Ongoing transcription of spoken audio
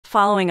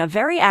following a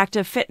very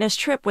active fitness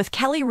trip with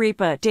Kelly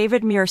Ripa.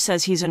 David Muir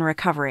says he's in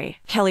recovery.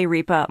 Kelly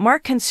Ripa,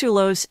 Mark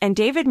Consuelos, and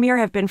David Muir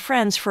have been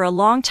friends for a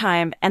long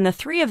time, and the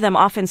three of them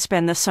often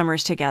spend the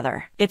summers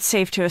together. It's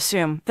safe to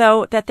assume,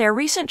 though, that their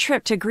recent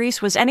trip to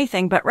Greece was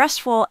anything but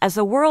restful, as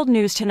the World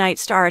News Tonight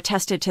star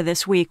attested to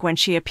this week when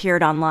she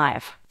appeared on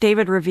Live.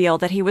 David revealed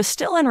that he was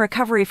still in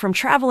recovery from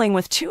traveling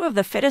with two of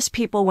the fittest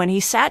people when he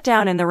sat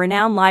down in the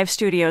renowned Live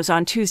studios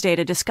on Tuesday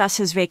to discuss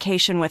his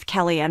vacation with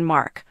Kelly and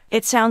Mark.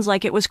 "It sounds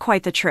like it was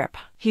quite the trip,"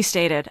 he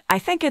stated. "I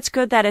think it's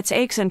good that it's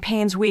aches and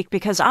pains week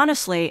because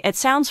honestly, it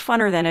sounds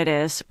funner than it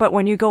is, but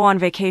when you go on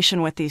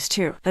vacation with these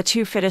two, the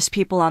two fittest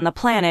people on the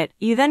planet,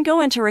 you then go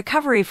into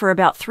recovery for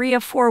about 3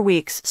 of 4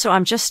 weeks, so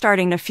I'm just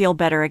starting to feel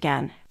better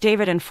again."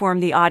 David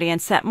informed the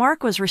audience that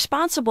Mark was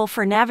responsible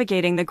for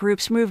navigating the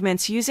group's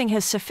movements using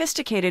his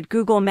sophisticated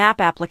Google Map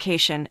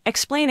application,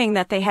 explaining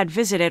that they had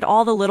visited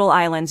all the little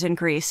islands in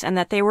Greece and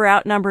that they were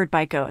outnumbered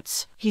by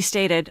goats. He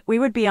stated, "We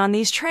would be on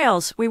these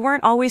trails, we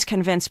weren't always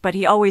convinced, but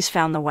he always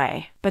found the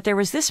way. But there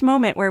was this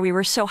moment where we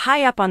were so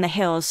high up on the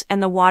hills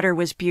and the water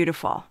was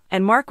beautiful.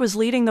 And Mark was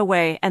leading the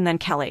way and then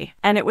Kelly.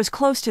 And it was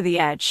close to the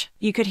edge.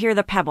 You could hear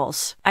the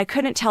pebbles. I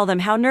couldn't tell them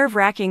how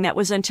nerve-wracking that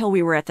was until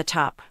we were at the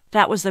top.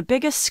 That was the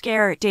biggest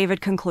scare,"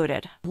 David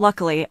concluded.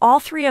 Luckily, all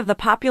three of the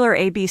popular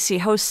ABC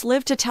hosts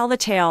lived to tell the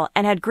tale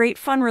and had great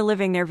fun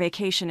reliving their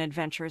vacation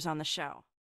adventures on the show.